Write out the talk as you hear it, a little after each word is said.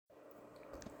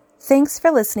Thanks for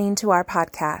listening to our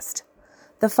podcast.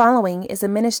 The following is a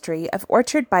ministry of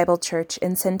Orchard Bible Church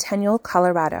in Centennial,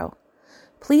 Colorado.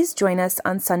 Please join us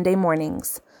on Sunday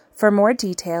mornings. For more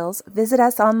details, visit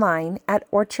us online at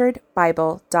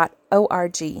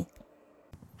orchardbible.org.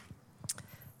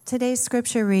 Today's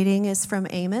scripture reading is from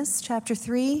Amos chapter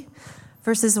 3,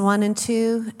 verses 1 and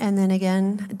 2, and then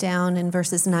again down in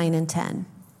verses 9 and 10.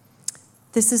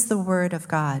 This is the word of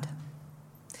God.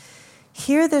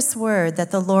 Hear this word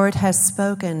that the Lord has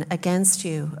spoken against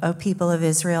you, O people of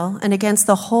Israel, and against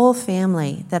the whole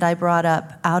family that I brought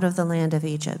up out of the land of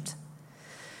Egypt.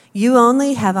 You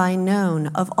only have I known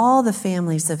of all the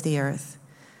families of the earth.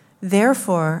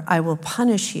 Therefore I will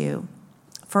punish you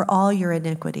for all your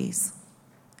iniquities.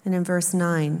 And in verse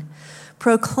 9,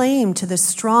 proclaim to the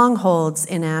strongholds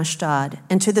in Ashdod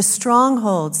and to the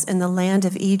strongholds in the land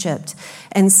of Egypt,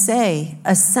 and say,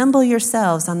 assemble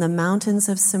yourselves on the mountains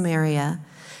of Samaria,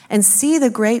 and see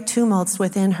the great tumults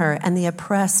within her and the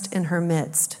oppressed in her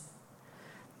midst.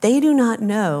 They do not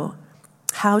know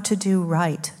how to do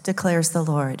right, declares the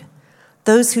Lord,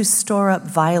 those who store up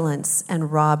violence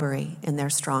and robbery in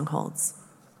their strongholds.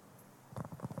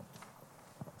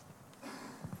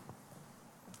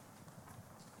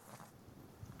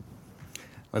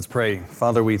 Let's pray.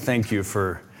 Father, we thank you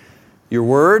for your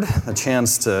word, a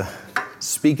chance to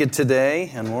speak it today.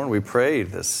 And Lord, we pray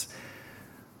this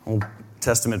Old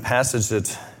Testament passage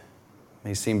that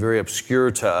may seem very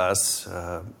obscure to us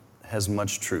has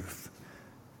much truth,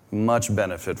 much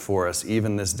benefit for us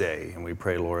even this day. And we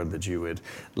pray, Lord, that you would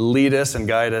lead us and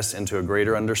guide us into a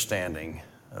greater understanding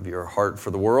of your heart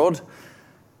for the world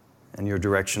and your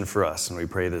direction for us. And we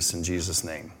pray this in Jesus'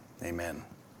 name. Amen.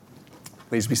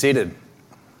 Please be seated.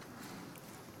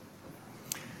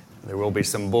 There will be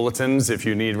some bulletins. If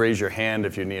you need, raise your hand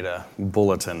if you need a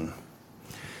bulletin.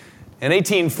 In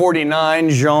 1849,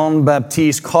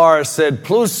 Jean-Baptiste Carre said,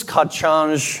 plus qu'à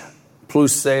change,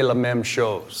 plus c'est la même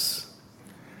chose.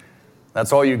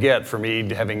 That's all you get for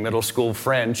me having middle school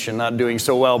French and not doing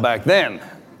so well back then.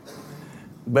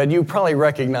 But you probably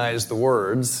recognize the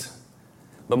words.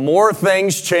 The more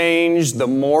things change, the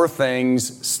more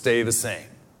things stay the same.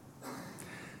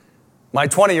 My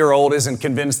 20-year-old isn't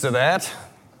convinced of that.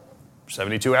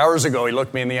 72 hours ago, he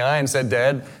looked me in the eye and said,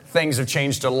 Dad, things have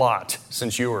changed a lot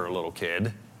since you were a little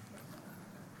kid.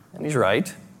 And he's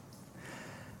right.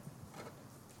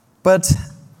 But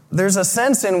there's a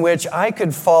sense in which I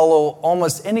could follow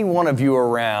almost any one of you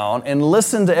around and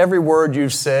listen to every word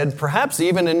you've said, perhaps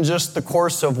even in just the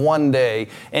course of one day,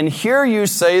 and hear you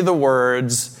say the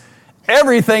words,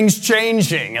 everything's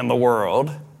changing in the world.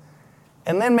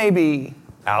 And then maybe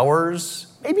hours,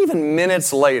 maybe even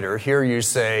minutes later, hear you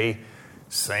say,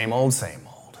 same old, same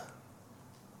old.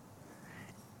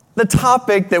 The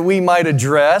topic that we might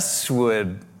address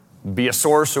would be a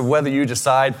source of whether you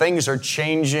decide things are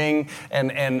changing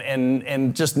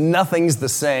and just nothing's the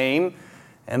same.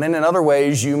 And then in other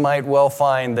ways, you might well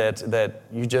find that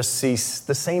you just see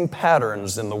the same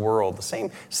patterns in the world.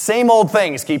 The same old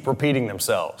things keep repeating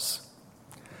themselves.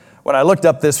 When I looked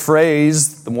up this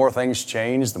phrase, the more things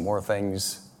change, the more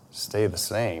things stay the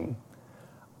same,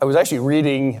 I was actually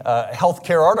reading a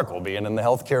healthcare article, being in the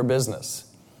healthcare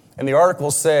business. And the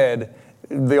article said,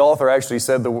 the author actually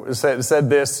said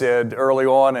this early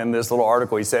on in this little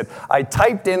article. He said, I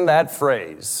typed in that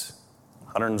phrase,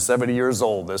 170 years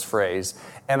old, this phrase,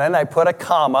 and then I put a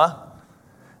comma,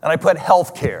 and I put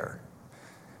healthcare.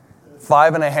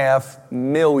 5.5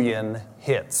 million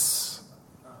hits.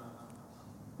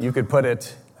 You could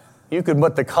put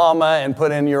the comma and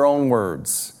put in your own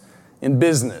words. In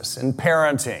business, in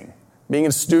parenting, being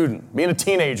a student, being a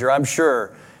teenager, I'm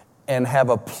sure, and have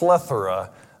a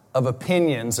plethora of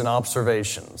opinions and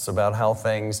observations about how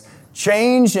things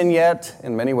change and yet,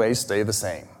 in many ways, stay the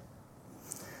same.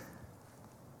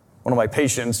 One of my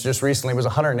patients just recently was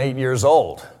 108 years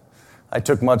old. I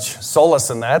took much solace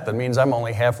in that. That means I'm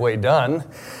only halfway done.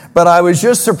 But I was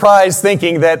just surprised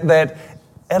thinking that at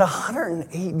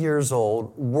 108 years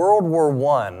old, World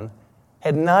War I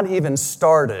had not even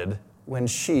started when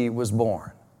she was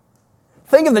born.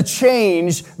 Think of the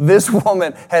change this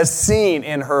woman has seen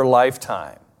in her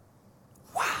lifetime.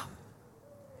 Wow.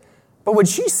 But would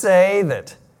she say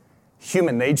that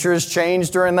human nature has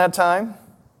changed during that time?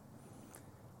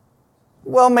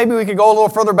 Well, maybe we could go a little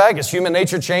further back. Has human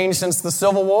nature changed since the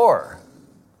Civil War?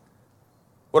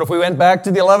 What if we went back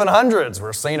to the 1100s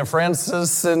where St.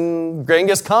 Francis and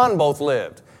Genghis Khan both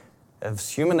lived?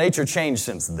 Has human nature changed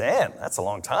since then? That's a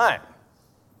long time.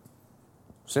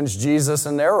 Since Jesus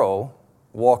and Nero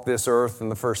walked this earth in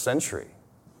the first century.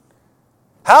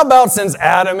 How about since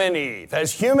Adam and Eve?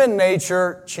 Has human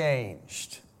nature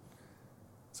changed?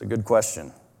 It's It's a good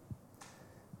question.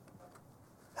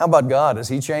 How about God? Has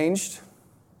He changed?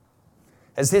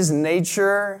 Has His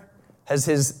nature, has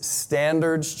His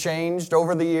standards changed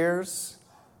over the years?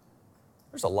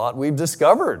 There's a lot we've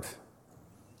discovered.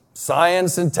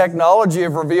 Science and technology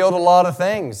have revealed a lot of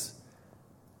things.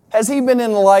 Has He been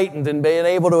enlightened and been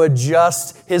able to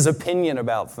adjust His opinion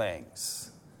about things?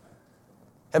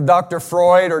 Have Dr.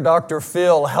 Freud or Dr.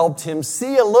 Phil helped him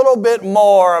see a little bit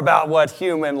more about what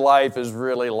human life is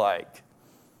really like?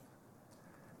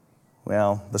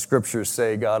 Well, the scriptures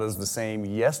say God is the same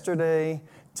yesterday,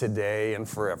 today, and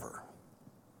forever.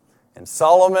 And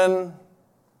Solomon,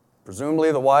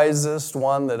 presumably the wisest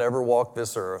one that ever walked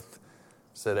this earth,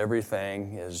 said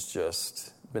everything has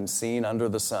just been seen under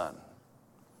the sun.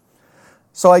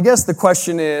 So I guess the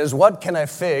question is, what can a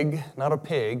fig, not a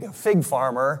pig, a fig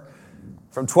farmer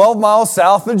from 12 miles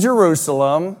south of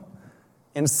Jerusalem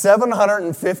in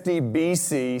 750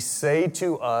 BC say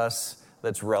to us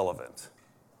that's relevant?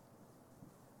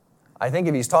 I think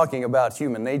if he's talking about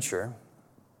human nature,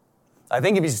 I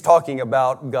think if he's talking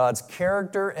about God's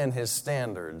character and His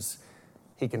standards,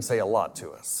 he can say a lot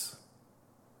to us.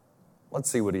 Let's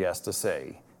see what he has to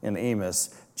say in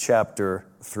Amos chapter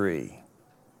 3.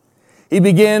 He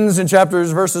begins in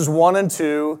verses 1 and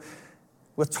 2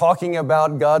 with talking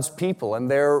about God's people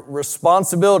and their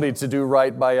responsibility to do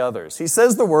right by others. He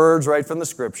says the words right from the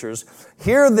scriptures,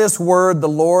 "Hear this word the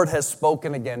Lord has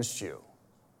spoken against you."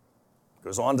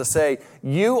 Goes on to say,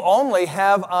 "You only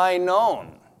have I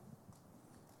known.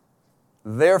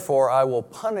 Therefore I will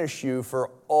punish you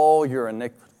for all your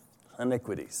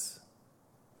iniquities."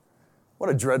 What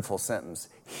a dreadful sentence.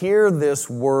 Hear this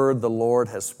word the Lord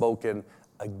has spoken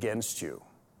against you.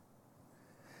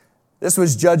 This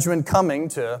was judgment coming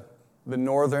to the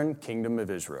northern kingdom of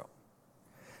Israel.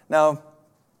 Now,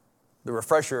 the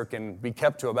refresher can be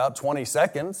kept to about 20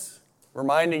 seconds,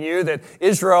 reminding you that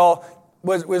Israel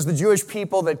was the Jewish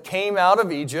people that came out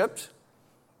of Egypt,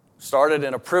 started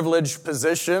in a privileged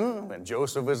position when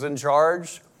Joseph was in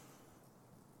charge,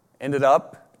 ended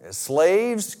up as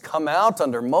slaves, come out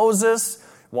under Moses,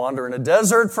 wander in a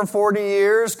desert for 40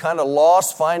 years, kind of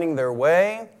lost finding their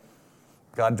way.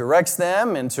 God directs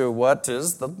them into what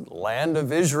is the land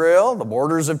of Israel. The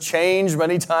borders have changed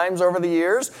many times over the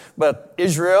years, but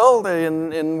Israel,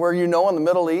 in where you know in the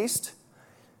Middle East,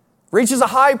 reaches a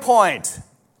high point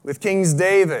with King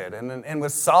David and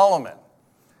with Solomon.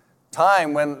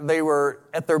 Time when they were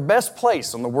at their best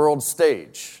place on the world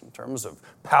stage in terms of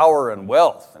power and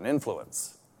wealth and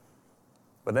influence.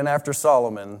 But then after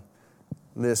Solomon,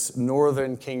 this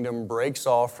northern kingdom breaks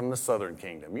off from the southern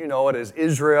kingdom. You know it as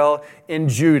Israel and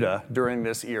Judah during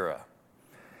this era.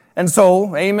 And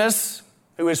so Amos,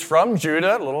 who is from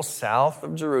Judah, a little south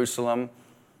of Jerusalem,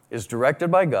 is directed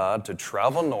by God to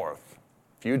travel north,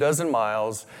 a few dozen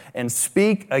miles, and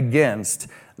speak against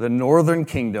the northern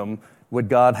kingdom, what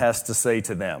God has to say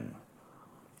to them.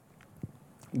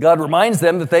 God reminds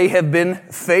them that they have been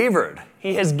favored.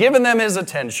 He has given them His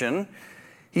attention.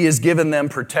 He has given them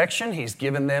protection. He's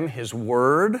given them His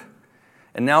word.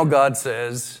 And now God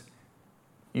says,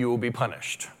 you will be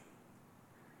punished.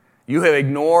 You have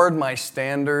ignored my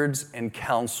standards and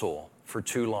counsel for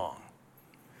too long.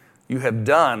 You have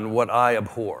done what I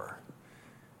abhor.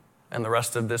 And the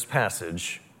rest of this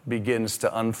passage begins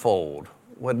to unfold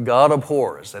what God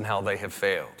abhors and how they have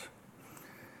failed.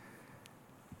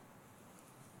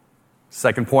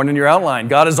 Second point in your outline,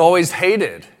 God has always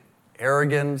hated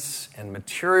arrogance and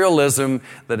materialism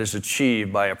that is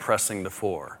achieved by oppressing the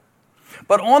poor.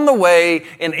 But on the way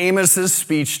in Amos's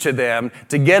speech to them,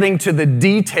 to getting to the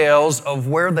details of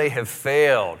where they have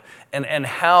failed and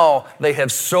how they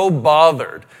have so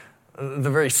bothered the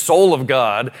very soul of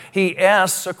God, he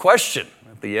asks a question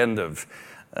at the end of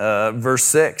verse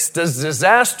 6. Does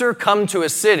disaster come to a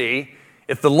city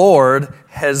if the Lord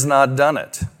has not done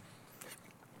it?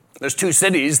 There's two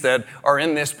cities that are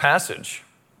in this passage.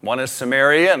 One is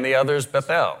Samaria and the other is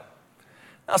Bethel.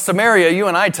 Now, Samaria, you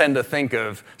and I tend to think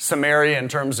of Samaria in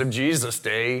terms of Jesus'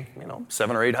 day,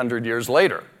 700 or 800 years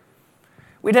later.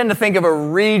 We tend to think of a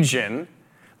region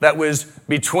that was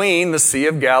between the Sea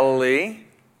of Galilee,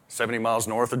 70 miles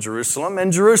north of Jerusalem,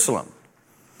 and Jerusalem.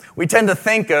 We tend to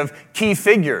think of key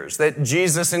figures that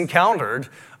Jesus encountered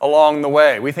along the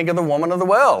way. We think of the woman of the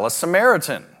well, a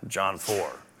Samaritan, John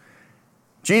 4.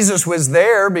 Jesus was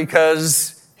there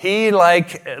because he,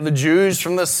 like the Jews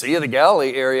from the Sea of the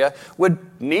Galilee area,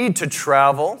 would need to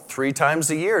travel 3 times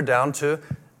a year down to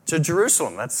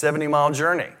Jerusalem. That's a 70-mile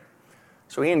journey.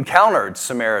 So he encountered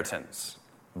Samaritans,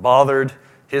 bothered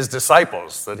his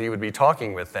disciples that he would be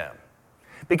talking with them.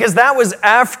 Because that was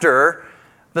after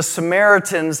the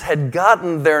Samaritans had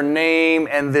gotten their name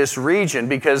and this region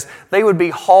because they would be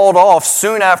hauled off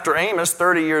soon after Amos,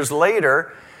 30 years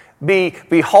later, be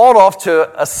hauled off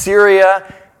to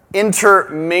Assyria,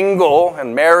 intermingle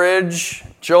and marriage,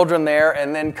 children there,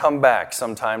 and then come back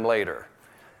sometime later.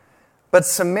 But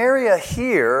Samaria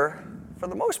here, for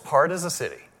the most part, is a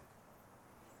city.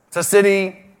 It's a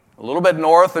city a little bit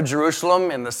north of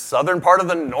Jerusalem in the southern part of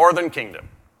the northern kingdom.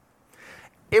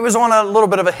 It was on a little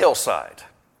bit of a hillside,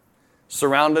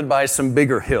 surrounded by some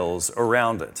bigger hills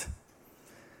around it.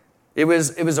 It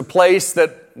was a place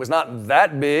that was not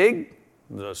that big.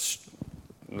 The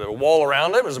wall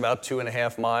around it was about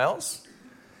 2.5 miles.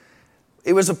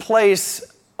 It was a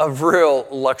place of real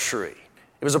luxury.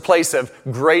 It was a place of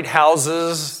great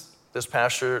houses, this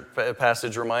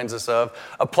passage reminds us of,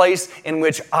 a place in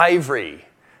which ivory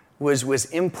was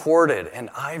imported and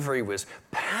ivory was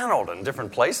paneled in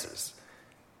different places.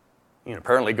 You can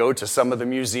apparently go to some of the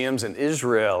museums in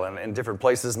Israel and different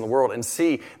places in the world and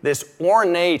see this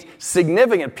ornate,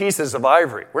 significant pieces of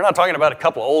ivory. We're not talking about a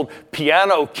couple of old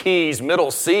piano keys,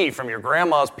 middle C from your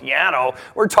grandma's piano.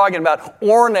 We're talking about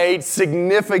ornate,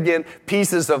 significant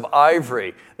pieces of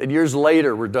ivory that years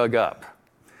later were dug up.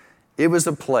 It was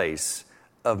a place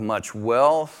of much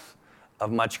wealth,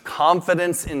 of much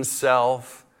confidence in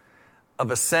self, of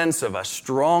a sense of a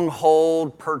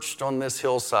stronghold perched on this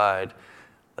hillside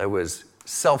that was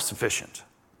self-sufficient.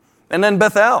 And then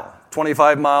Bethel,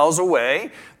 25 miles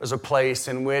away, was a place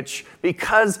in which,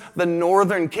 because the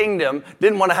northern kingdom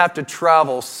didn't want to have to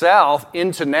travel south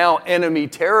into now enemy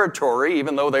territory,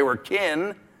 even though they were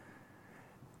kin,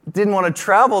 didn't want to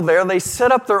travel there, they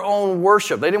set up their own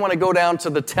worship. They didn't want to go down to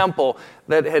the temple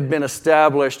that had been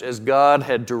established as God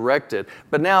had directed.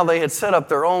 But now they had set up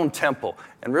their own temple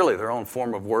and really their own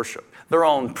form of worship, their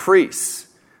own priests.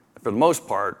 For the most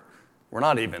part, we're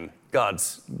not even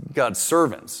God's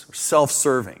servants,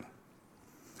 self-serving.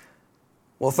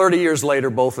 Well, 30 years later,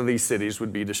 both of these cities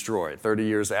would be destroyed. 30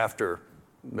 years after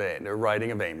the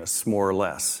writing of Amos, more or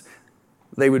less.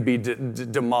 They would be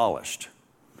demolished.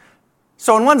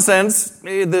 So in one sense,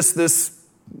 this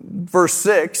verse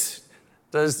 6,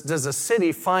 does a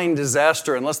city find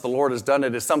disaster unless the Lord has done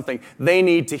it, is something they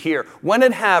need to hear. When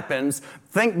it happens,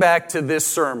 think back to this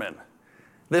sermon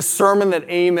that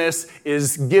Amos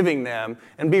is giving them,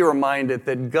 and be reminded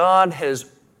that God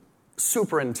has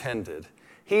superintended.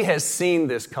 He has seen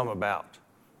this come about.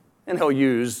 And he'll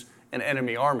use an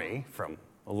enemy army from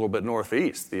a little bit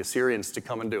northeast, the Assyrians, to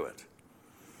come and do it.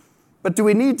 But do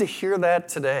we need to hear that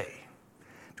today?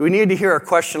 Do we need to hear a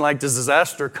question like, does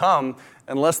disaster come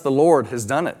unless the Lord has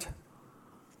done it?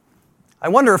 I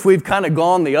wonder if we've kind of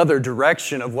gone the other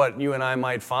direction of what you and I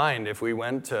might find if we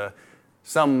went to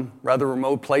some rather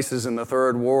remote places in the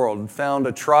third world and found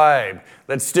a tribe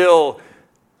that still,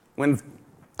 when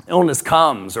illness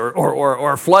comes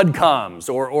or a flood comes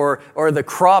or the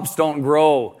crops don't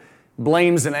grow,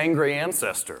 blames an angry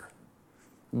ancestor,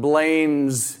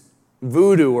 blames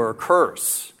voodoo or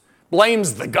curse,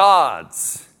 blames the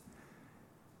gods.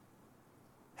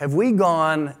 Have we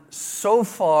gone so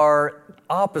far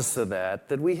opposite of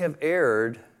that we have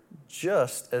erred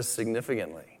just as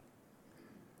significantly?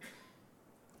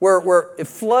 Where if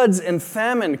floods and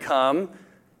famine come,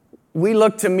 we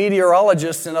look to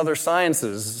meteorologists and other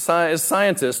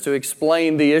scientists to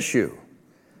explain the issue.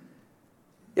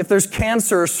 If there's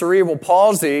cancer or cerebral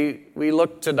palsy, we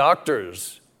look to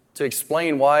doctors to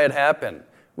explain why it happened.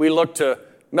 We look to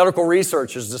medical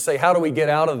researchers to say, how do we get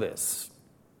out of this?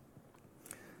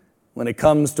 When it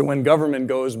comes to when government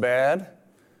goes bad,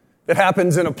 it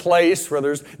happens in a place where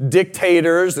there's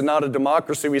dictators and not a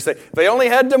democracy. We say, if they only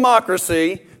had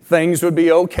democracy, things would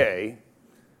be okay.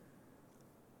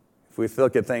 If we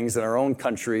look at things in our own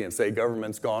country and say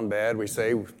government's gone bad, we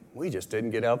say, we just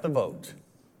didn't get out the vote.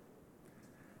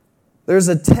 There's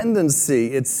a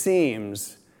tendency, it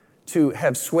seems, to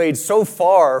have swayed so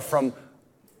far from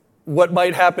what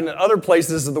might happen in other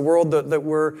places of the world that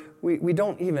we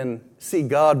don't even see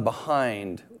God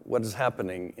behind what is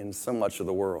happening in so much of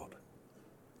the world.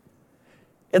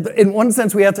 In one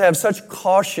sense, we have to have such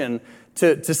caution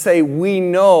to say we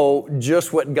know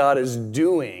just what God is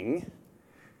doing.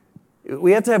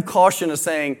 We have to have caution of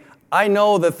saying, I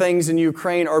know the things in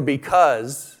Ukraine are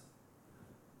because.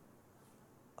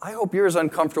 I hope you're as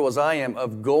uncomfortable as I am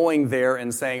of going there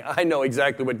and saying, I know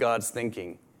exactly what God's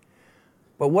thinking.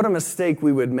 But what a mistake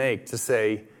we would make to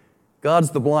say,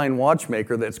 God's the blind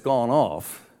watchmaker that's gone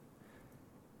off,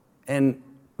 and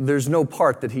there's no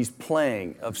part that he's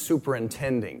playing of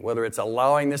superintending, whether it's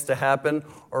allowing this to happen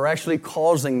or actually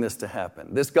causing this to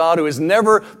happen. This God who is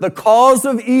never the cause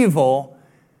of evil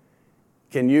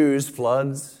can use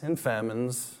floods and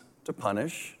famines to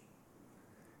punish.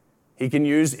 He can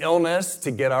use illness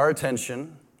to get our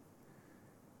attention.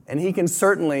 And he can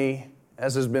certainly,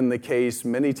 as has been the case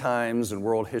many times in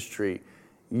world history,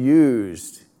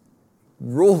 use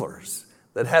rulers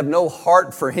that have no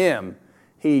heart for him.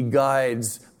 He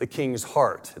guides the king's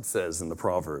heart, it says in the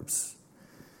Proverbs.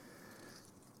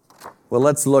 Well,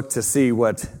 let's look to see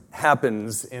what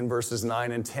happens in verses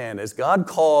 9 and 10 as God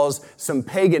calls some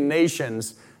pagan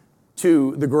nations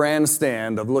to the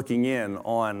grandstand of looking in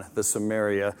on the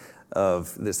Samaria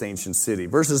of this ancient city.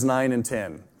 Verses 9 and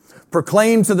 10.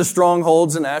 Proclaim to the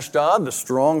strongholds in Ashdod, the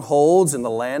strongholds in the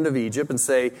land of Egypt, and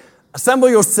say, assemble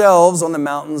yourselves on the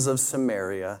mountains of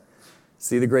Samaria.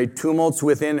 See the great tumults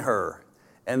within her,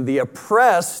 and the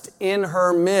oppressed in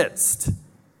her midst.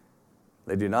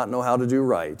 They do not know how to do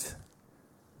right.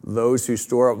 Those who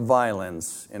store up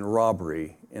violence and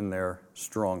robbery in their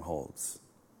strongholds.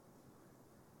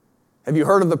 Have you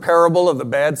heard of the parable of the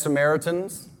bad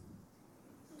Samaritans?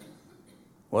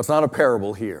 Well, it's not a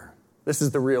parable here. This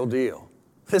is the real deal.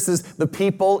 This is the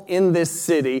people in this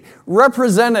city,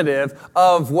 representative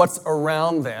of what's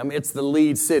around them. It's the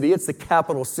lead city. It's the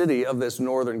capital city of this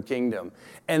northern kingdom.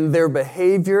 And their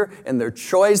behavior and their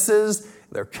choices,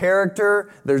 their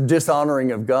character, their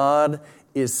dishonoring of God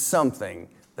is something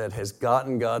that has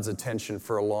gotten God's attention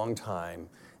for a long time.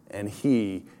 And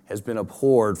he has been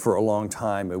abhorred for a long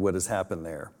time at what has happened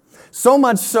there. So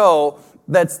much so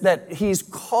that he's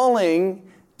calling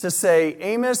to say,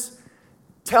 Amos,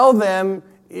 tell them,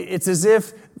 it's as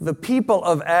if the people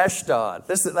of Ashdod,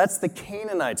 that's the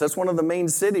Canaanites, that's one of the main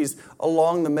cities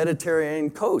along the Mediterranean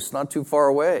coast, not too far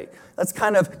away. That's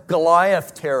kind of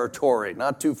Goliath territory,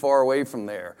 not too far away from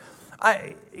there.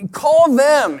 I call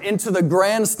them into the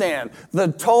grandstand, the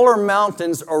taller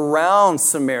mountains around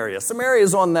Samaria. Samaria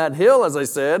is on that hill, as I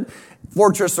said,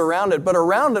 fortress around it, but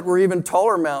around it were even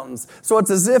taller mountains. So it's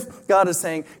as if God is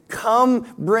saying,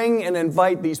 come, bring and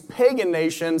invite these pagan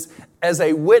nations as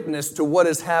a witness to what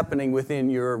is happening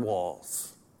within your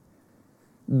walls.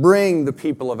 Bring the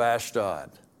people of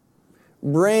Ashdod.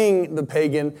 Bring the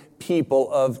pagan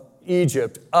people of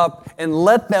Egypt up and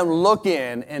let them look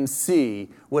in and see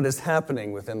what is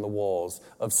happening within the walls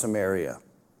of Samaria.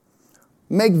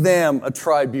 Make them a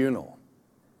tribunal.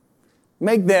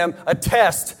 Make them a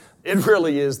test. It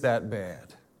really is that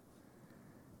bad.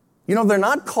 You know, they're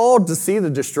not called to see the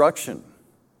destruction.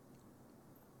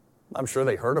 I'm sure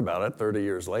they heard about it 30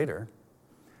 years later.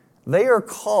 They are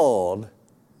called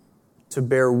to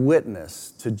bear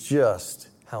witness to just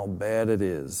how bad it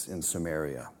is in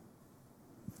Samaria.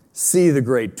 See the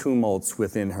great tumults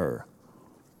within her.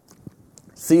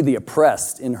 See the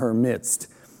oppressed in her midst.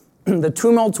 The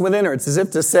tumults within her, it's as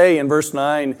if to say in verse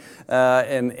 9,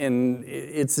 and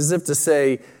it's as if to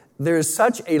say, there is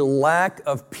such a lack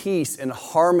of peace and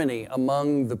harmony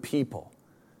among the people.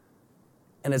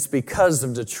 And it's because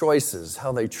of the choices,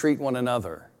 how they treat one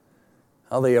another,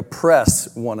 how they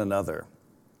oppress one another.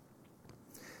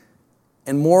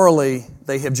 And morally,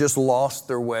 they have just lost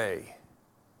their way.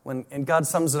 And God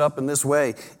sums it up in this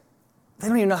way, they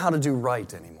don't even know how to do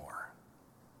right anymore.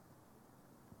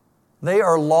 They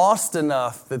are lost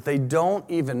enough that they don't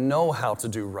even know how to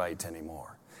do right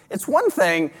anymore. It's one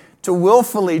thing to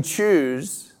willfully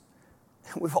choose,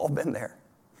 we've all been there.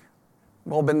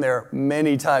 We've all been there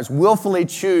many times. Willfully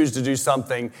choose to do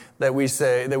something that we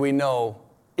say, that we know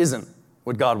isn't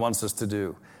what God wants us to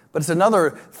do. But it's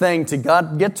another thing to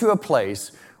get to a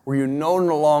place where you no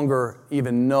longer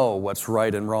even know what's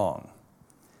right and wrong.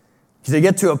 To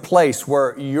get to a place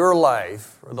where your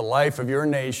life, or the life of your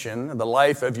nation, or the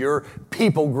life of your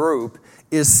people group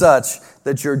is such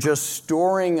that you're just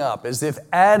storing up, as if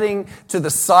adding to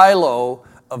the silo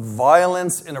of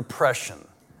violence and oppression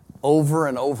over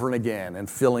and over and again and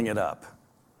filling it up.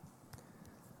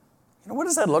 You know, what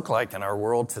does that look like in our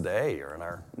world today or in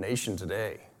our nation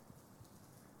today?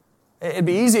 It'd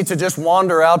be easy to just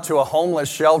wander out to a homeless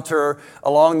shelter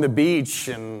along the beach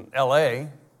in L.A.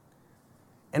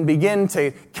 and begin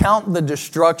to count the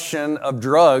destruction of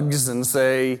drugs and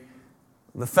say,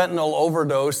 the fentanyl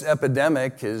overdose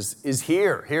epidemic is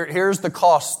here. Here's the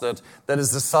cost that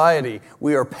as a society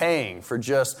we are paying for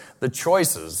just the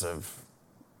choices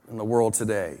in the world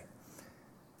today.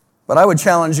 But I would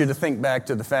challenge you to think back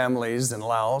to the families in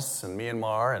Laos and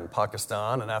Myanmar and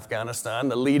Pakistan and Afghanistan,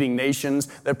 the leading nations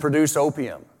that produce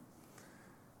opium.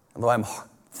 Although I'm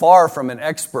far from an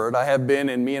expert, I have been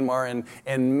in Myanmar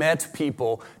and met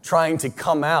people trying to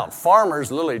come out, farmers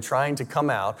literally trying to come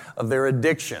out of their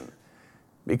addiction,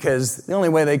 because the only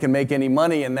way they can make any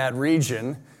money in that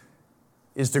region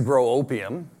is to grow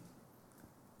opium.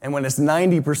 And when it's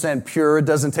 90% pure, it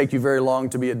doesn't take you very long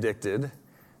to be addicted,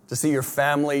 to see your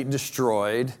family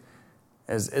destroyed,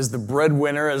 as the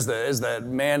breadwinner, as the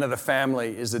man of the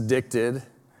family is addicted.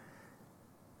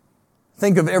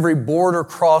 Think of every border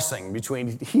crossing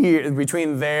between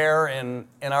there and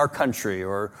our country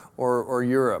or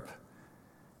Europe,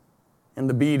 and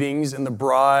the beatings and the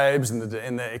bribes and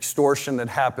the extortion that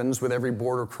happens with every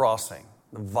border crossing,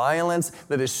 the violence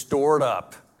that is stored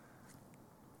up.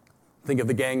 Think of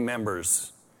the gang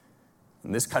members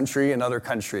in this country and other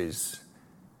countries.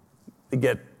 They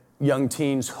get young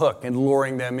teens hooked and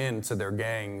luring them into their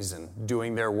gangs and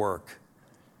doing their work.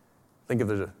 Think of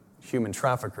the human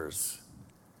traffickers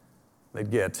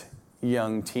that get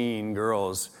young teen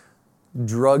girls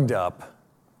drugged up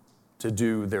to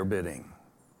do their bidding.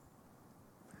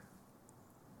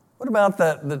 What about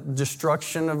the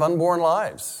destruction of unborn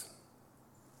lives?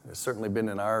 It's certainly been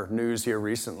in our news here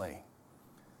recently.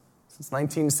 Since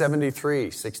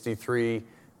 1973, 63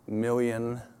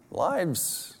 million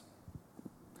lives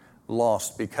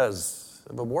lost because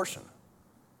of abortion.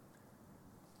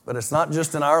 But it's not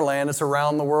just in our land, it's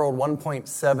around the world.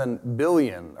 1.7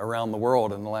 billion around the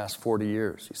world in the last 40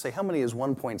 years. You say, how many is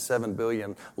 1.7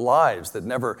 billion lives that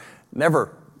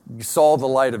never saw the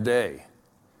light of day?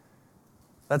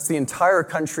 That's the entire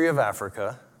country of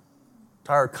Africa,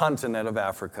 entire continent of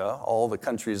Africa, all the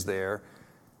countries there,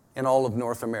 and all of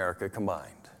North America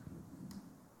combined.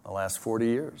 The last 40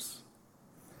 years.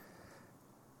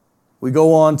 We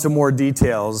go on to more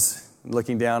details,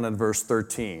 looking down at verse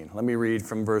 13. Let me read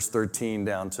from verse 13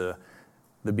 down to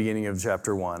the beginning of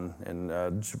chapter 1,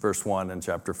 and verse 1 in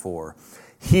chapter 4.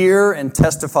 Hear and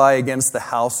testify against the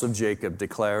house of Jacob,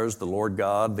 declares the Lord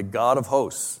God, the God of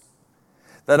hosts,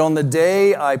 that on the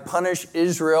day I punish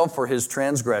Israel for his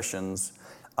transgressions,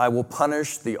 I will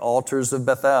punish the altars of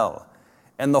Bethel,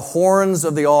 and the horns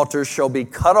of the altars shall be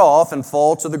cut off and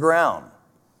fall to the ground.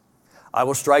 I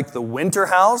will strike the winter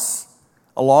house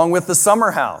along with the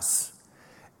summer house,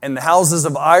 and the houses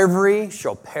of ivory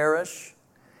shall perish,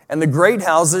 and the great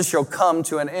houses shall come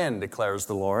to an end, declares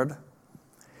the Lord.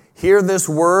 Hear this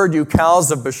word, you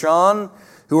cows of Bashan,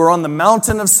 who are on the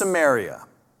mountain of Samaria,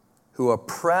 who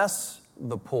oppress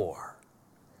the poor,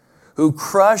 who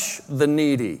crush the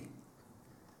needy,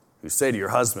 who say to your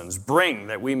husbands, bring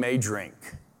that we may drink.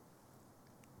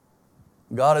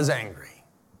 God is angry.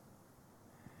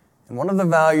 And one of the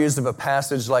values of a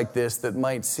passage like this that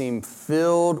might seem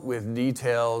filled with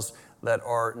details that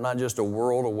are not just a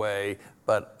world away,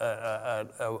 but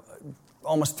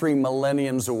almost 3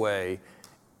 millenniums away,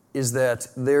 is that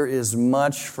there is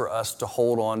much for us to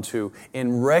hold on to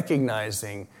in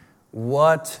recognizing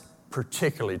what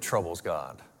particularly troubles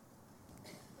God.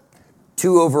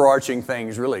 2 overarching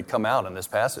things really come out in this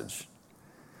passage.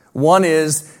 One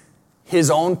is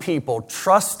his own people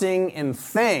trusting in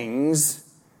things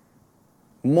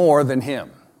more than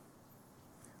him.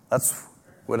 That's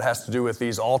what it has to do with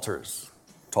these altars.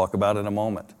 We'll talk about it in a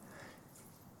moment.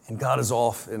 And God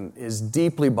is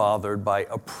deeply bothered by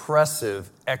oppressive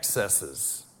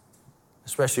excesses,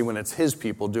 especially when it's his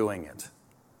people doing it.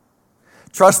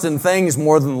 Trust in things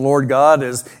more than the Lord God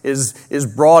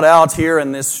is brought out here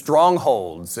in these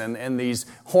strongholds and these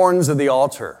horns of the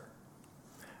altar.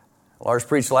 Lars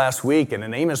preached last week, and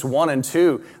in Amos 1 and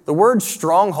 2, the word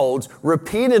strongholds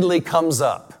repeatedly comes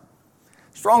up.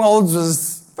 Strongholds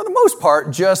was, for the most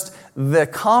part, just the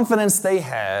confidence they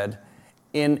had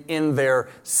in their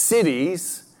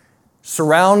cities,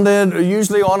 surrounded,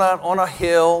 usually on a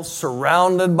hill,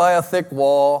 surrounded by a thick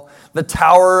wall, the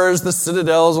towers, the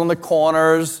citadels on the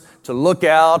corners, to look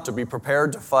out, to be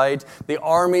prepared to fight, the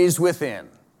armies within.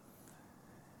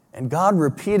 And God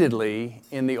repeatedly,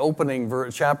 in the opening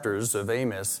chapters of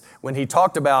Amos, when he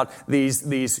talked about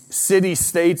these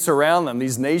city-states around them,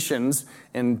 these nations,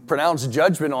 and pronounced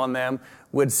judgment on them,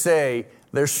 would say,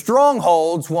 their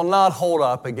strongholds will not hold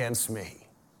up against me.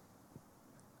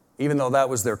 Even though that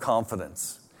was their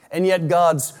confidence. And yet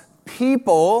God's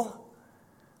people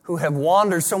who have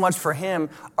wandered so much for him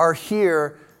are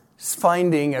here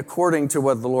finding, according to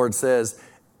what the Lord says,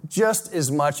 just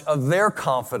as much of their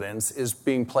confidence is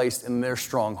being placed in their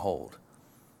stronghold,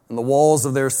 in the walls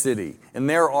of their city, in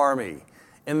their army,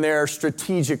 in their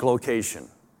strategic location.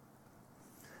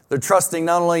 They're trusting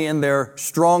not only in their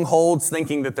strongholds,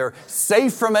 thinking that they're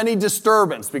safe from any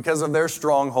disturbance because of their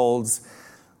strongholds,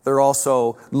 they're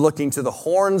also looking to the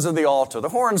horns of the altar. The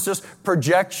horns just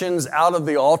projections out of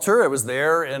the altar. It was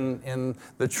there in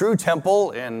the true temple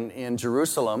in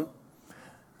Jerusalem.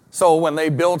 So when they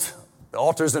built the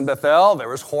altars in Bethel, there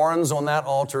was horns on that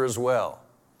altar as well.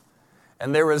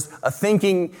 And there was a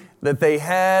thinking that they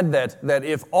had that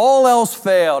if all else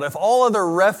failed, if all other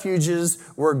refuges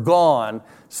were gone,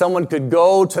 someone could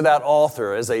go to that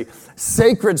altar as a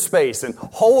sacred space and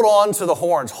hold on to the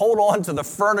horns, hold on to the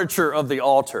furniture of the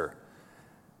altar,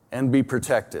 and be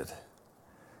protected.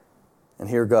 And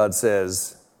here God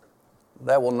says,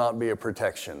 that will not be a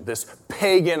protection. This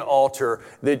pagan altar,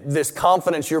 this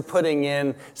confidence you're putting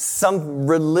in some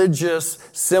religious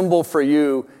symbol for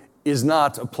you is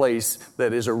not a place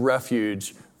that is a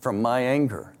refuge from my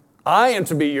anger. I am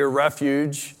to be your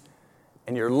refuge,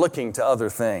 and you're looking to other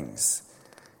things.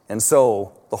 And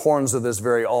so the horns of this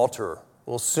very altar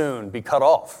will soon be cut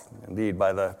off, indeed,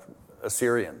 by the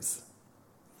Assyrians.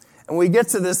 And we get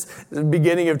to this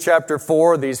beginning of chapter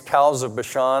 4, these cows of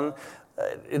Bashan.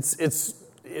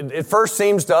 It first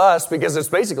seems to us, because it's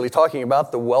basically talking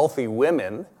about the wealthy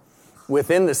women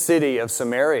within the city of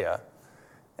Samaria.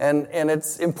 And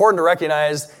it's important to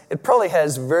recognize it probably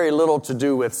has very little to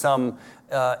do with some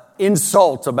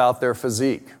insult about their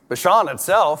physique. Bashan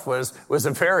itself was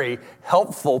a very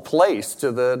helpful place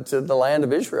to the land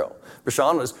of Israel.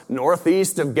 Bashan was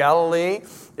northeast of Galilee.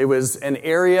 It was an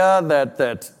area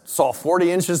that saw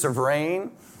 40 inches of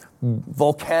rain,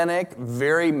 volcanic,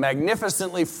 very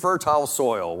magnificently fertile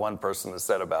soil, one person has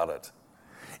said about it.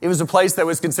 It was a place that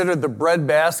was considered the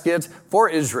breadbasket for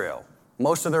Israel,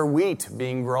 most of their wheat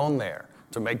being grown there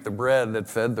to make the bread that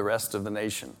fed the rest of the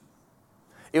nation.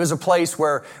 It was a place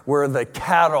where the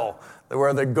cattle,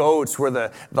 where the goats, where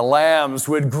the lambs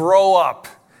would grow up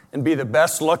and be the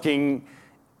best looking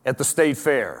at the state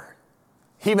fair.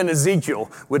 Even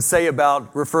Ezekiel would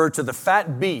refer to the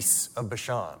fat beasts of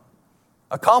Bashan.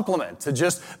 A compliment to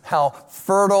just how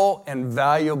fertile and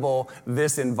valuable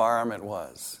this environment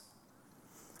was.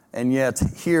 And yet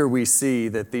here we see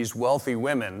that these wealthy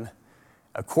women,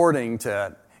 according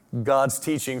to God's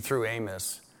teaching through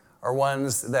Amos, are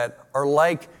ones that are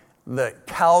like the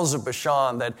cows of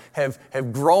Bashan that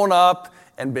have grown up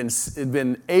and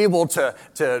been able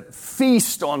to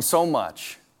feast on so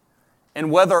much.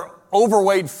 And whether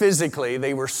overweight physically,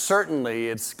 they were certainly,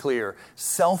 it's clear,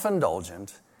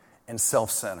 self-indulgent and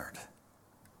self-centered.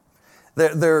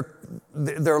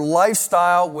 Their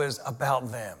lifestyle was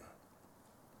about them.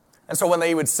 And so when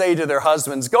they would say to their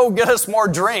husbands, "Go get us more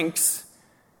drinks,"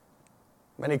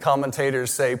 many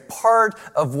commentators say part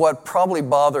of what probably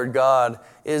bothered God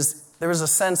is there was a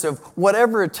sense of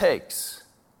whatever it takes.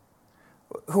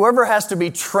 Whoever has to be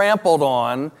trampled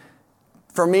on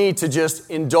for me to just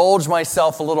indulge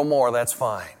myself a little more, that's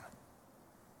fine.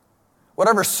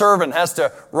 Whatever servant has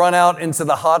to run out into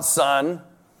the hot sun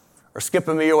or skip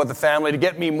a meal with the family to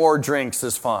get me more drinks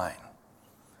is fine.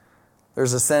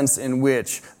 There's a sense in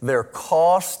which their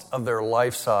cost of their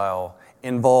lifestyle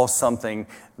involves something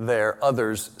their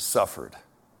others suffered.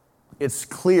 It's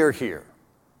clear here.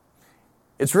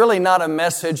 It's really not a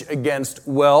message against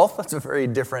wealth. That's a very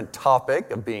different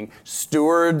topic of being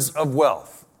stewards of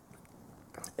wealth.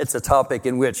 It's a topic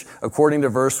in which, according to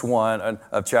verse 1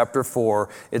 of chapter 4,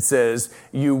 it says,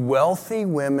 "You wealthy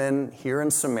women here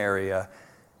in Samaria,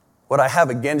 what I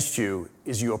have against you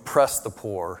is you oppress the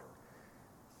poor,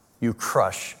 you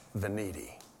crush the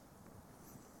needy."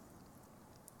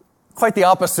 Quite the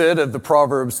opposite of the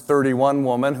Proverbs 31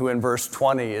 woman, who in verse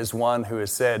 20 is one who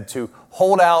is said to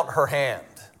hold out her hand.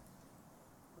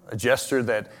 A gesture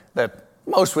that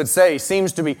most would say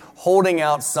seems to be holding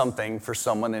out something for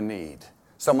someone in need.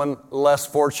 Someone less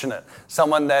fortunate,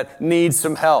 someone that needs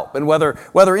some help. And whether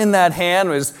in that hand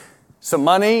was some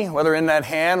money, whether in that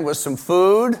hand was some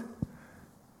food,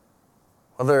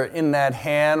 whether in that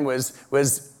hand was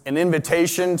an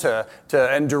invitation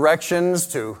and directions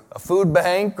to a food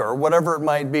bank or whatever it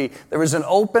might be, there was an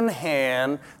open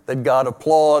hand that God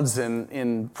applauds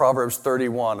in Proverbs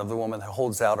 31 of the woman that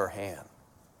holds out her hand.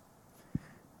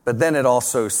 But then it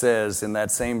also says in that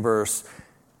same verse,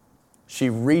 she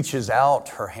reaches out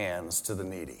her hands to the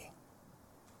needy.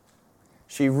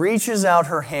 She reaches out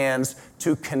her hands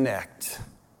to connect.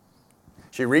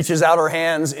 She reaches out her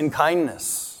hands in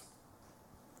kindness.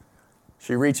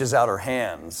 She reaches out her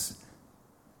hands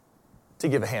to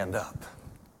give a hand up.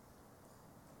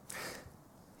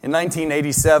 In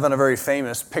 1987, a very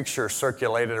famous picture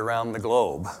circulated around the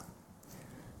globe.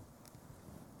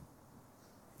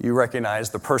 You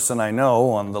recognize the person I know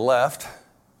on the left.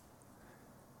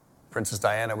 Princess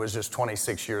Diana was just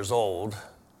 26 years old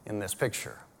in this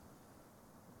picture.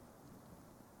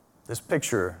 This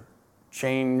picture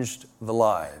changed the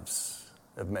lives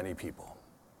of many people.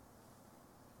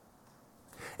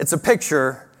 It's a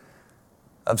picture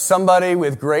of somebody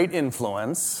with great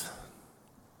influence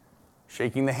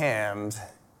shaking the hand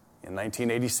in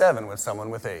 1987 with someone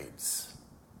with AIDS.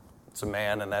 It's a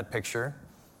man in that picture.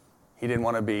 He didn't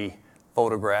want to be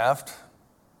photographed.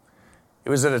 It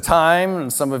was at a time,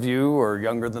 and some of you are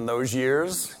younger than those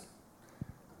years.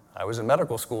 I was in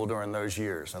medical school during those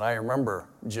years, and I remember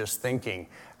just thinking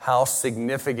how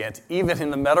significant, even in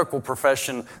the medical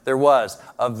profession, there was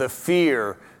of the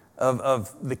fear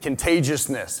of the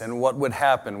contagiousness and what would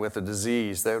happen with a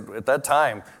disease that at that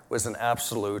time was an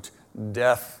absolute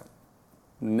death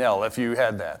knell if you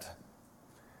had that.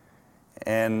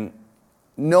 And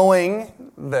knowing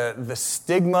the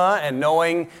stigma and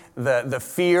knowing the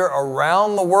fear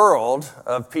around the world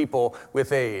of people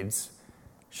with AIDS,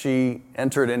 she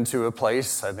entered into a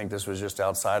place, I think this was just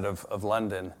outside of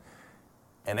London,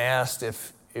 and asked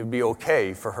if it would be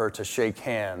okay for her to shake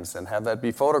hands and have that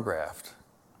be photographed.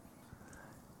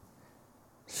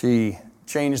 She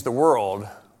changed the world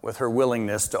with her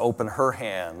willingness to open her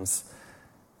hands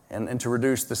and to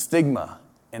reduce the stigma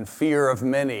and fear of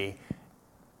many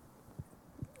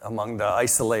among the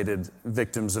isolated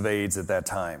victims of AIDS at that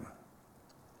time.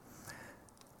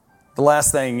 The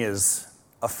last thing is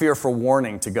a fearful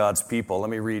warning to God's people. Let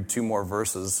me read 2 more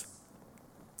verses.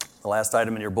 The last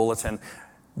item in your bulletin,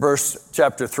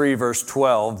 chapter 3, verse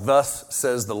 12. Thus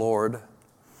says the Lord,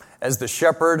 as the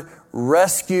shepherd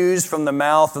rescues from the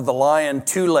mouth of the lion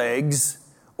 2 legs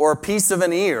or a piece of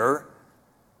an ear,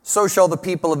 so shall the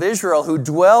people of Israel who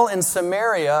dwell in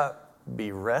Samaria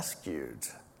be rescued.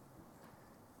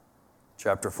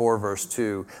 Chapter 4, verse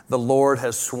 2. The Lord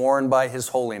has sworn by his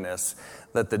holiness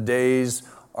that the days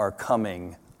are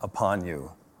coming upon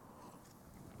you.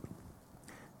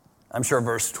 I'm sure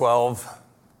verse 12,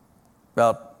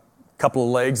 about a couple of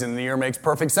legs in the ear, makes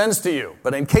perfect sense to you.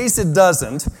 But in case it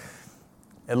doesn't,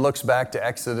 it looks back to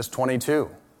Exodus 22.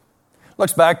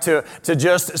 Looks back to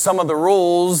just some of the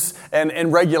rules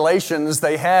and regulations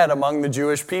they had among the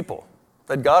Jewish people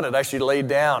that God had actually laid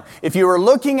down. If you were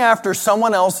looking after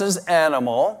someone else's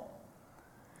animal,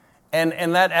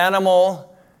 and that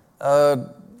animal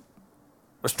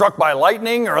was struck by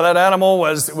lightning, or that animal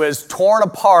was torn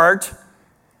apart,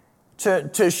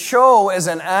 to show as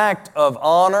an act of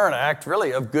honor, an act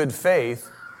really of good faith,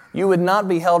 you would not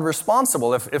be held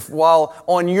responsible if while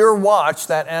on your watch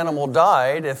that animal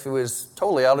died, if it was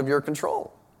totally out of your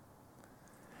control.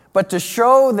 But to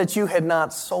show that you had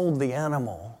not sold the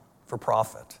animal for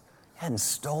profit, you hadn't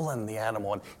stolen the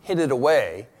animal and hid it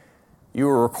away, you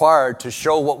were required to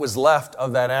show what was left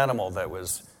of that animal that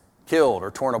was killed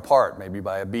or torn apart, maybe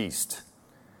by a beast.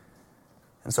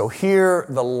 And so here,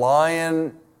 the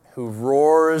lion who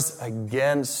roars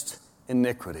against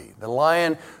iniquity, the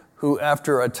lion who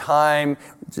after a time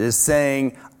is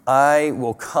saying, I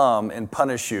will come and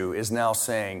punish you, is now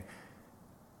saying,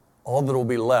 all that will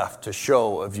be left to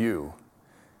show of you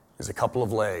is a couple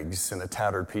of legs and a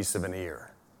tattered piece of an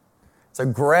ear. It's a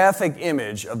graphic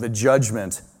image of the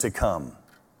judgment to come.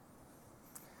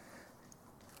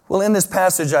 Well, in this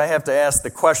passage, I have to ask the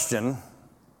question,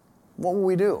 what will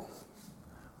we do?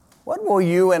 What will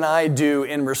you and I do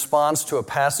in response to a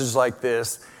passage like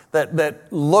this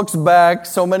that looks back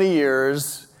so many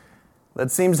years,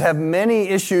 that seems to have many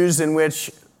issues in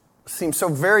which seem so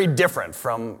very different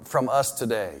from us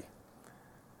today?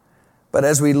 But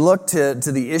as we look to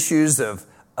the issues of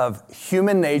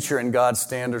human nature and God's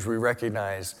standards, we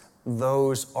recognize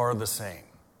those are the same.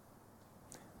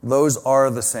 Those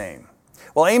are the same.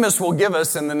 Well, Amos will give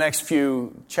us in the next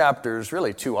few chapters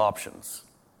really 2 options.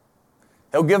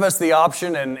 He'll give us the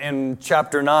option in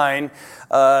chapter 9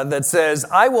 that says,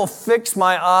 I will fix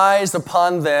my eyes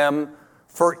upon them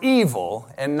for evil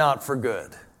and not for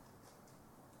good.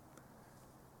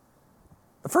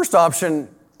 The first option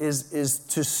is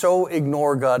to so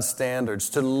ignore God's standards,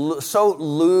 to so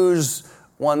lose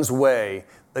one's way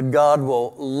that God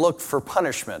will look for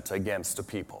punishment against a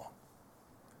people.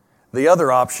 The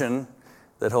other option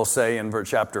that he'll say in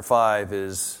chapter 5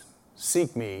 is,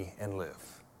 seek me and live.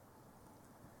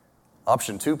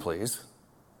 Option 2, please.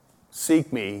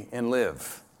 Seek me and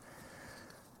live.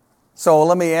 So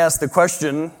let me ask the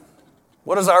question,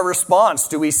 what is our response?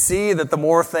 Do we see that the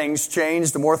more things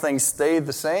change, the more things stay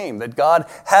the same? That God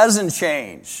hasn't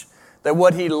changed? That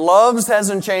what he loves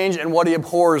hasn't changed and what he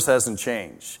abhors hasn't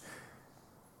changed?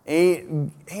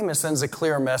 Amos sends a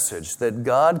clear message that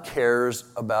God cares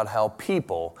about how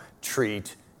people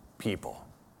treat people.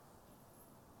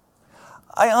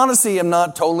 I honestly am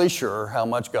not totally sure how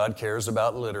much God cares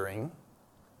about littering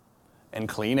and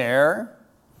clean air,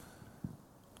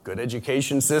 good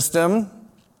education system,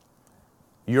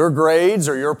 your grades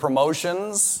or your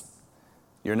promotions,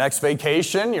 your next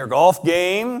vacation, your golf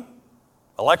game,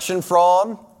 election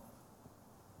fraud.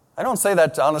 I don't say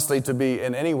that honestly to be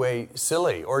in any way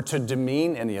silly or to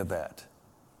demean any of that.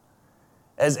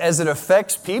 As it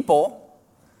affects people,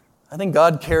 I think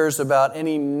God cares about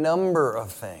any number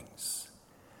of things.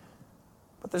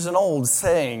 But there's an old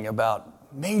saying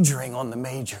about majoring on the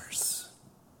majors,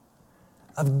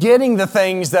 of getting the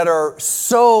things that are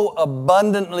so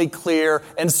abundantly clear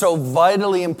and so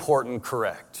vitally important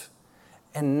correct,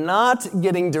 and not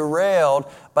getting derailed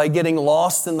by getting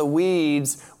lost in the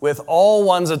weeds with all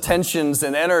one's attentions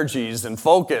and energies and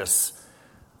focus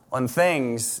on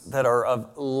things that are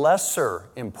of lesser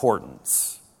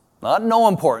importance. Not no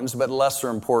importance, but lesser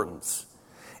importance.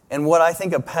 And what I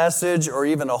think a passage or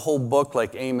even a whole book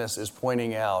like Amos is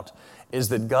pointing out is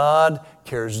that God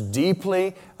cares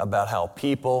deeply about how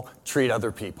people treat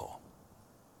other people.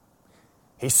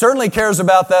 He certainly cares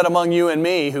about that among you and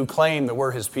me who claim that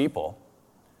we're His people.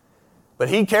 But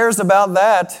He cares about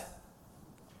that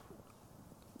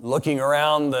looking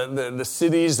around the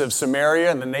cities of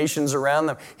Samaria and the nations around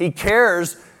them. He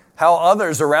cares how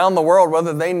others around the world,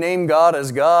 whether they name God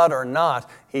as God or not,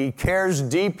 He cares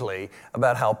deeply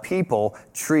about how people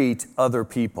treat other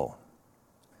people.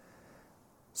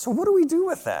 So what do we do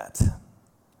with that?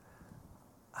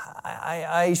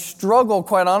 I struggle,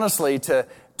 quite honestly, to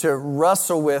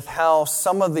wrestle with how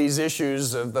some of these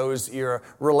issues of those era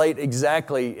relate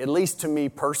exactly, at least to me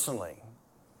personally.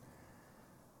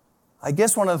 I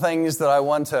guess one of the things that I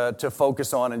want to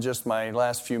focus on in just my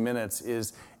last few minutes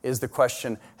is the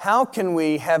question, how can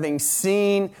we, having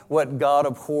seen what God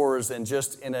abhors and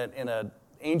just in an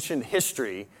ancient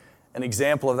history, an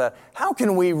example of that, how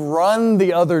can we run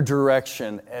the other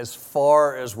direction as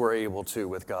far as we're able to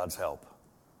with God's help?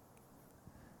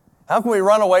 How can we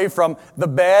run away from the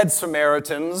bad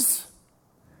Samaritans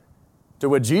to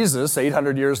what Jesus,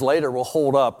 800 years later, will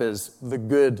hold up as the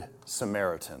good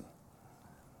Samaritan?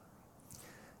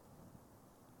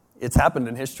 It's happened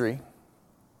in history.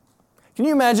 Can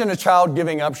you imagine a child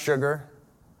giving up sugar?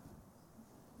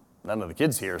 None of the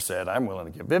kids here said, I'm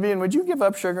willing to give. Vivian, would you give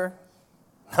up sugar?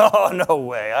 Oh, no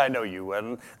way. I know you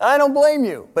wouldn't. I don't blame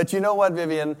you. But you know what,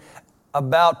 Vivian?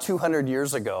 About 200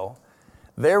 years ago,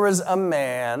 there was a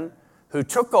man who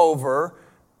took over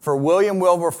for William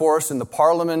Wilberforce in the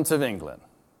Parliament of England.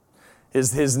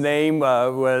 His name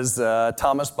was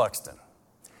Thomas Buxton.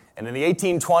 And in the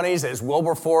 1820s, as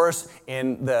Wilberforce,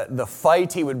 in the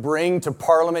fight he would bring to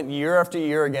Parliament year after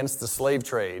year against the slave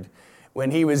trade,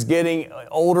 when he was getting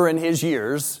older in his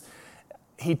years,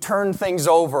 he turned things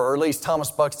over, or at least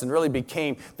Thomas Buxton really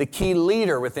became the key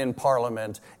leader within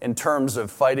Parliament in terms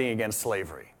of fighting against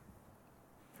slavery.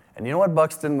 And you know what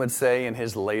Buxton would say in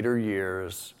his later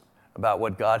years about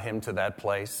what got him to that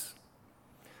place?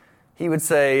 He would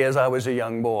say, as I was a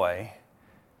young boy,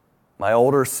 my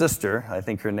older sister, I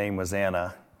think her name was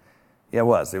Anna. Yeah,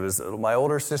 it was my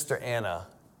older sister Anna,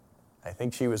 I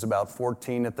think she was about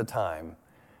 14 at the time,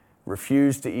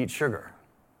 refused to eat sugar.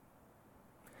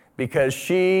 Because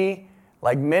she,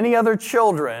 like many other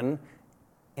children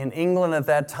in England at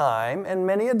that time, and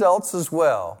many adults as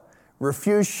well,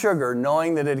 refused sugar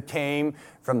knowing that it came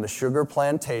from the sugar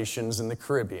plantations in the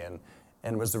Caribbean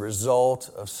and was the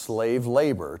result of slave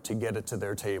labor to get it to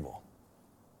their table.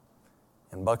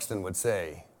 And Buxton would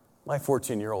say, my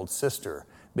 14-year-old sister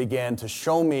began to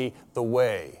show me the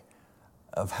way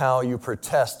of how you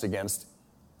protest against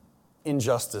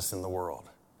injustice in the world.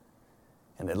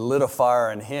 And it lit a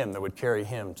fire in him that would carry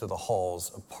him to the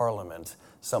halls of Parliament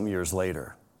some years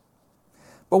later.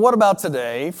 But what about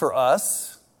today for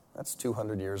us? That's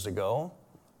 200 years ago.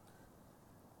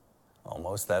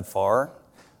 Almost that far.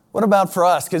 What about for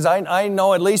us? Because I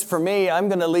know, at least for me, I'm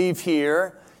going to leave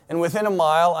here, and within a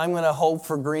mile, I'm going to hope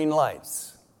for green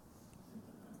lights.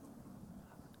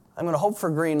 I'm going to hope for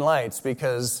green lights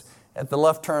because at the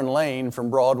left turn lane from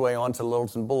Broadway onto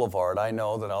Littleton Boulevard, I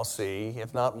know that I'll see,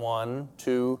 if not 1,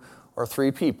 2, or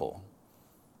 3 people.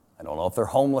 I don't know if they're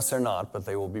homeless or not, but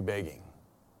they will be begging.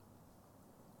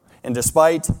 And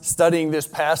despite studying this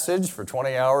passage for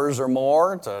 20 hours or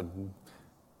more to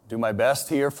do my best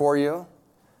here for you,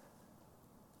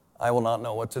 I will not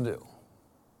know what to do.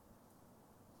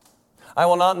 I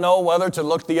will not know whether to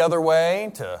look the other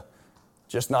way, to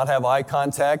just not have eye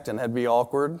contact and be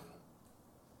awkward.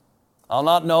 I'll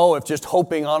not know if just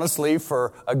hoping honestly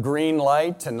for a green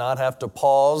light and not have to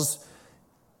pause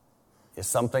is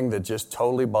something that just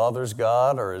totally bothers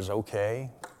God or is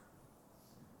okay.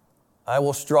 I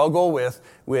will struggle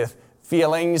with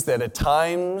feelings that at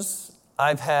times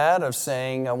I've had of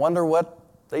saying, I wonder what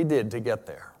they did to get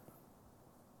there.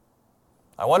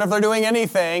 I wonder if they're doing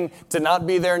anything to not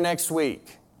be there next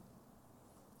week.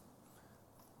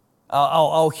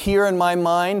 I'll hear in my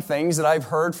mind things that I've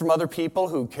heard from other people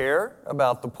who care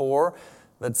about the poor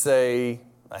that say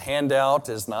a handout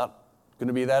is not going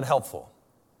to be that helpful.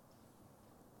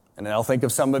 And then I'll think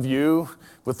of some of you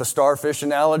with the starfish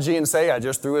analogy and say, I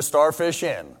just threw a starfish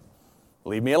in.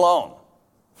 Leave me alone.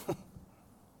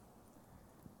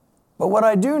 But what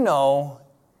I do know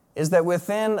is that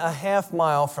within a half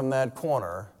mile from that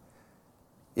corner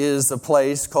is a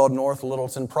place called North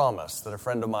Littleton Promise that a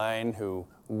friend of mine who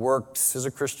works as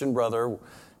a Christian brother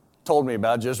told me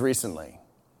about just recently,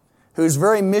 whose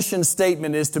very mission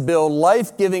statement is to build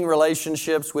life-giving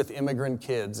relationships with immigrant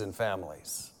kids and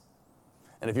families.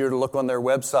 And if you were to look on their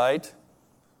website,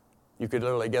 you could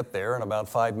literally get there in about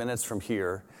 5 minutes from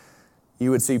here.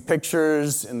 You would see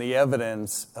pictures and the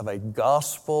evidence of a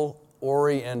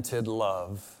gospel-oriented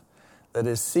love that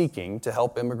is seeking to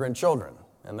help immigrant children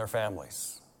and their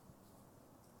families.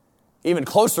 Even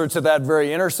closer to that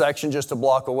very intersection, just a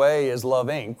block away, is Love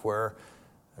Inc., where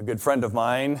a good friend of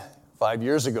mine 5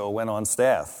 years ago went on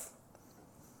staff.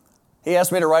 He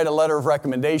asked me to write a letter of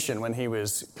recommendation when he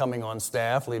was coming on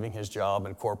staff, leaving his job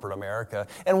in corporate America.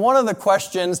 And one of the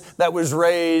questions that was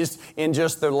raised in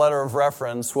just the letter of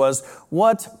reference was,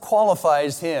 what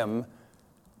qualifies him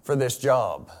for this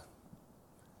job?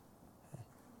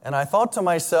 And I thought to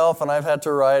myself, and I've had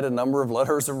to write a number of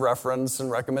letters of reference and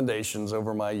recommendations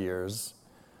over my years,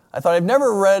 I thought I've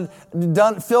never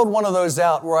filled one of those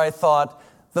out where I thought,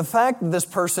 the fact that this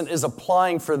person is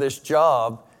applying for this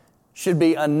job should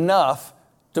be enough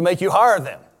to make you hire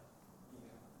them.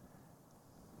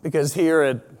 Because here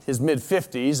at his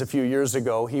mid-50s, a few years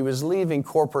ago, he was leaving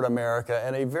corporate America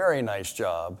and a very nice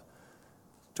job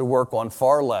to work on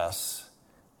far less,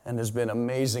 and has been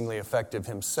amazingly effective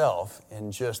himself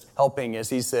in just helping, as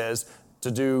he says,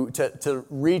 to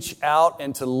reach out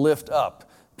and to lift up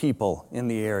people in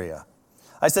the area.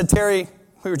 I said, Terry,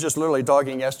 we were just literally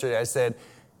talking yesterday, I said,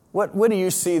 what do you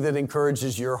see that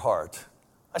encourages your heart?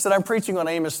 I said, I'm preaching on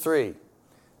Amos 3.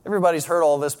 Everybody's heard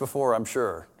all this before, I'm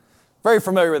sure. Very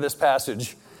familiar with this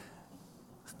passage.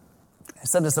 I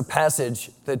said it's a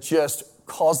passage that just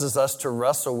causes us to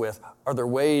wrestle with, are there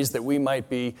ways that we might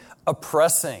be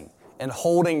oppressing and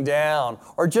holding down,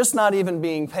 or just not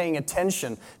even paying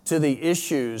attention to the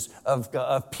issues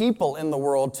of people in the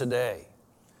world today?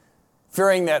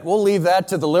 Fearing that we'll leave that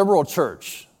to the liberal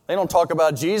church. They don't talk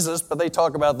about Jesus, but they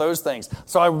talk about those things.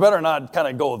 So I better not kind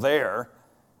of go there.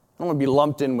 I don't want to be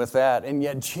lumped in with that. And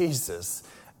yet Jesus,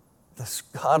 the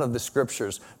God of the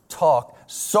Scriptures, talk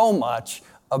so much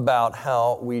about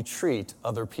how we treat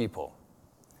other people.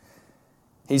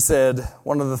 He said,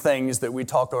 one of the things that we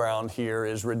talk around here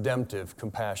is redemptive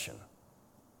compassion.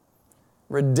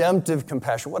 Redemptive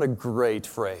compassion, what a great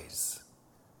phrase.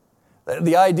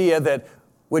 The idea that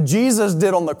what Jesus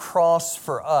did on the cross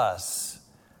for us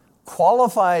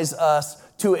qualifies us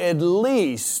to at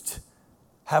least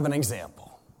have an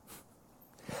example.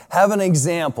 Have an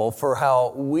example for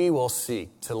how we will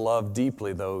seek to love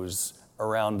deeply those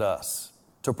around us,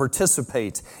 to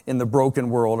participate in the broken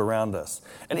world around us.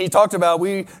 And he talked about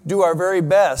we do our very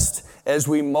best as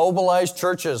we mobilize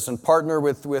churches and partner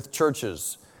with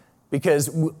churches, because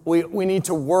we need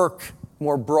to work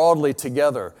more broadly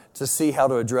together to see how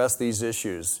to address these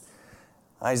issues.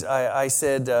 I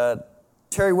said,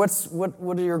 Terry,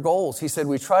 what are your goals? He said,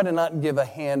 we try to not give a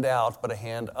hand out, but a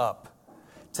hand up,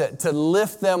 to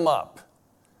lift them up.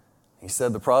 He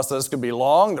said the process can be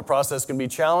long, the process can be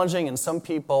challenging, and some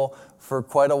people, for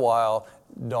quite a while,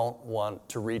 don't want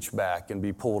to reach back and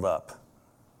be pulled up.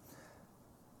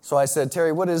 So I said,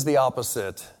 Terry, what is the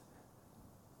opposite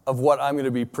of what I'm going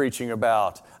to be preaching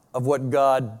about, of what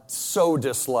God so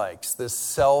dislikes, this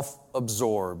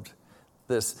self-absorbed,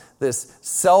 this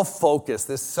self-focused,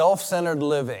 this self-centered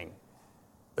living,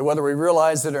 that whether we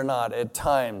realize it or not, at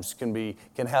times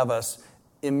can have us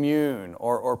immune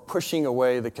or pushing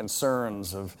away the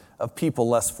concerns of people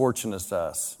less fortunate than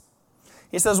us.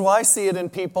 He says, well, I see it in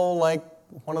people like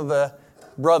one of the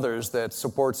brothers that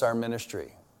supports our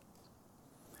ministry.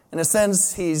 In a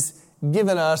sense, he's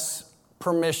given us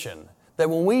permission that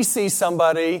when we see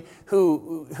somebody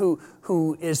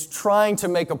who is trying to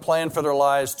make a plan for their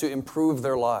lives to improve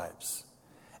their lives,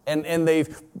 and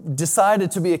they've decided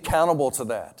to be accountable to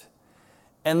that,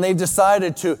 and they've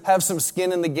decided to have some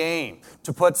skin in the game,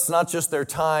 to put not just their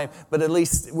time, but at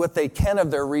least what they can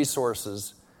of their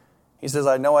resources. He says,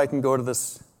 I know I can go to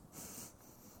this.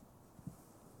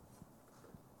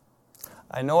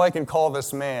 I know I can call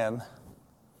this man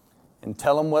and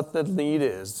tell him what the need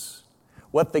is,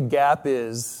 what the gap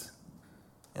is,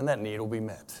 and that need will be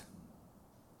met.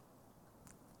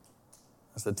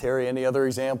 I said, Terry, any other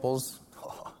examples?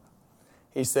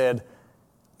 He said,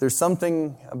 there's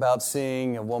something about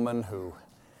seeing a woman who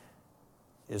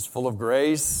is full of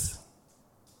grace,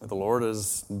 that the Lord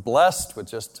is blessed with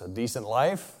just a decent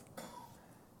life,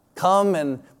 come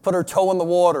and put her toe in the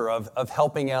water of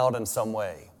helping out in some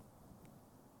way.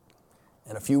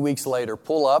 And a few weeks later,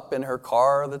 pull up in her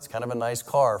car that's kind of a nice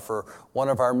car for one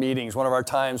of our meetings, one of our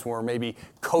times when we're maybe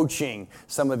coaching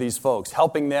some of these folks,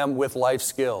 helping them with life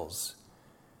skills.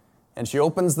 And she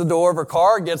opens the door of her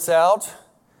car, gets out,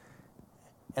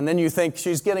 and then you think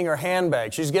she's getting her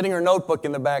handbag, she's getting her notebook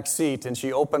in the back seat, and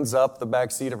she opens up the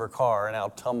back seat of her car, and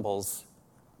out tumbles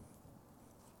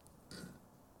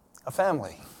a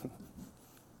family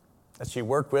that she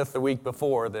worked with the week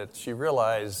before that she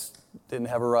realized didn't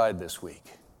have a ride this week.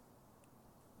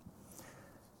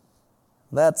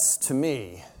 That's, to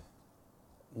me,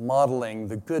 modeling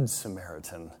the good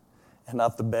Samaritan and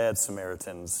not the bad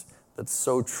Samaritans that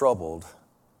so troubled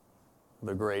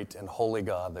the great and holy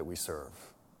God that we serve.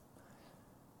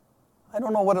 I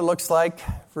don't know what it looks like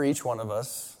for each one of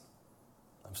us.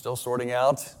 I'm still sorting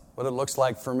out what it looks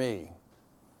like for me.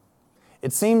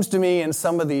 It seems to me in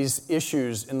some of these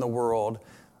issues in the world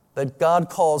that God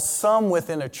calls some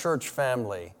within a church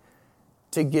family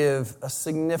to give a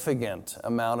significant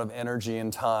amount of energy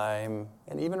and time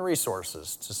and even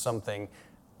resources to something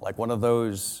like one of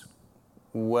those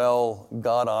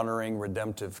God-honoring,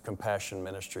 redemptive compassion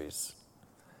ministries.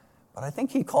 But I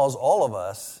think He calls all of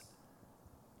us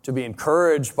to be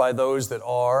encouraged by those that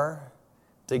are,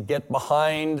 to get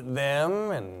behind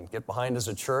them and get behind as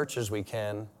a church as we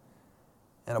can,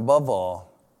 and above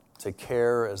all, to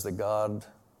care as the God,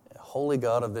 holy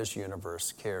God of this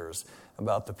universe, cares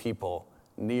about the people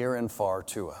near and far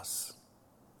to us.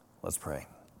 Let's pray.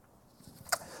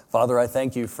 Father, I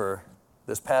thank you for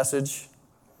this passage.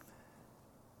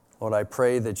 Lord, I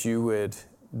pray that you would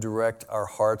direct our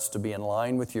hearts to be in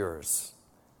line with yours.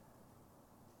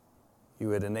 You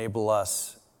would enable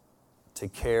us to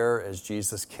care as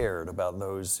Jesus cared about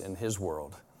those in his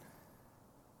world.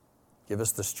 Give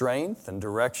us the strength and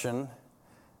direction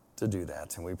to do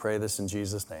that. And we pray this in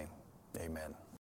Jesus' name. Amen.